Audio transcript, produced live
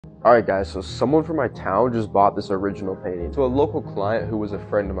Alright guys, so someone from my town just bought this original painting. So a local client who was a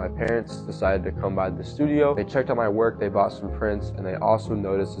friend of my parents decided to come by the studio. They checked out my work, they bought some prints, and they also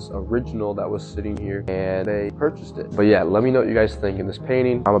noticed this original that was sitting here and they purchased it. But yeah, let me know what you guys think in this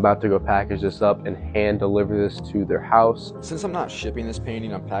painting. I'm about to go package this up and hand deliver this to their house. Since I'm not shipping this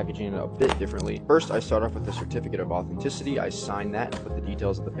painting, I'm packaging it a bit differently. First, I start off with the certificate of authenticity. I sign that and put the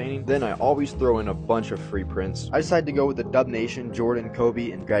details of the painting. Then I always throw in a bunch of free prints. I decided to go with the Dub Nation, Jordan,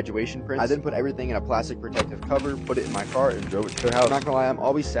 Kobe, and graduation prints. I then put everything in a plastic protective cover, put it in my car, and drove it to their house. I'm not gonna lie, I'm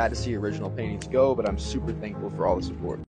always sad to see original paintings go, but I'm super thankful for all the support.